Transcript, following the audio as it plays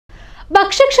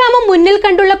ഭക്ഷ്യക്ഷാമം മുന്നിൽ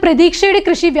കണ്ടുള്ള പ്രതീക്ഷയുടെ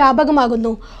കൃഷി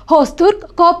വ്യാപകമാകുന്നു. Hosdurg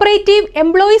cooperative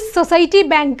employees society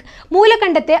bank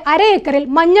മൂലക്കണ്ടത്തെ 1/2 ഏക്കറിൽ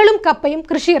മഞ്ഞളും കപ്പയും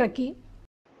കൃഷിയിറക്കി.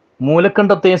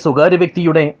 മൂലക്കണ്ടത്തെ സ്വകാര്യ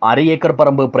വ്യക്തിയുടെ 1/2 ഏക്കർ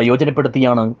പറമ്പ്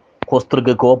പ്രയോജനപ്പെടുത്തിയാണ്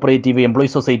ഹോസ്ദുർഗ് കോഓപ്പറേറ്റീവ്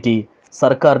എംപ്ലോയീസ് സൊസൈറ്റി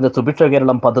സർക്കാരിന്റെ സുഭിക്ഷ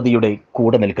കേരളം പദ്ധതിയുടെ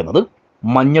കൂടെ നിൽക്കുന്നത്.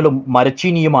 മഞ്ഞളും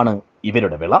മരച്ചീനിയുമാണ്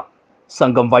ഇവരുടെ വിള.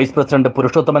 സംഘം വൈസ് പ്രസിഡന്റ്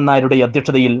പുരുഷോത്തമൻ നായരുടെ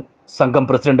അധ്യക്ഷതയിൽ സംഘം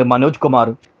പ്രസിഡന്റ് മനോജ് കുമാർ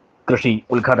കൃഷി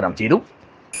ഉദ്ഘാടനം ചെയ്തു.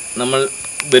 നമ്മൾ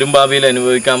വരും ഭാവിയിൽ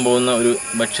അനുഭവിക്കാൻ പോകുന്ന ഒരു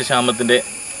ഭക്ഷ്യക്ഷാമത്തിൻ്റെ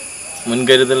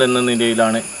മുൻകരുതൽ എന്ന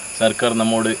നിലയിലാണ് സർക്കാർ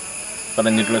നമ്മോട്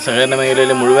പറഞ്ഞിട്ടുള്ളത്. സഹകരണ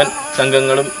മേഖലയിലെ മുഴുവൻ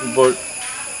സംഘങ്ങളും ഇപ്പോൾ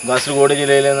കാസർഗോഡ്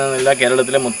ജില്ലയിൽ നിന്നല്ല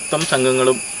കേരളത്തിലെ മൊത്തം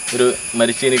സംഘങ്ങളും ഒരു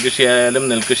മരച്ചീനി കൃഷിയായാലും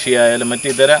നെൽകൃഷിയായാലും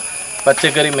മറ്റിതര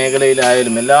പച്ചക്കറി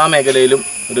മേഖലയിലായാലും എല്ലാ മേഖലയിലും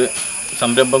ഒരു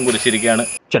സംരംഭം കുറിച്ചിരിക്കുകയാണ്.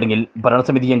 ചടങ്ങിൽ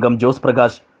ഭരണസമിതി അംഗം ജോസ്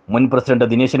പ്രകാശ്, മുൻ പ്രസിഡന്റ്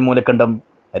ദിനേശൻ മൂലക്കണ്ടം,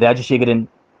 രാജശേഖരൻ,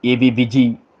 എ.വി. വിജി,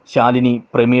 ശാലിനി,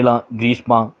 പ്രമീള,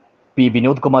 ഗ്രീഷ്മ, പി.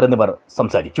 വിനോദ് കുമാർ എന്നിവർ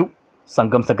സംസാരിച്ചു.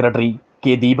 സംഘം സെക്രട്ടറി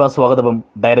കെ. ദീപ സ്വാഗതവും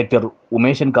ഡയറക്ടർ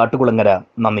ഉമേശൻ കാട്ടുകുളങ്ങര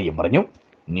നന്ദിയും പറഞ്ഞു.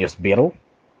 News bureau,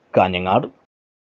 Kanhangad.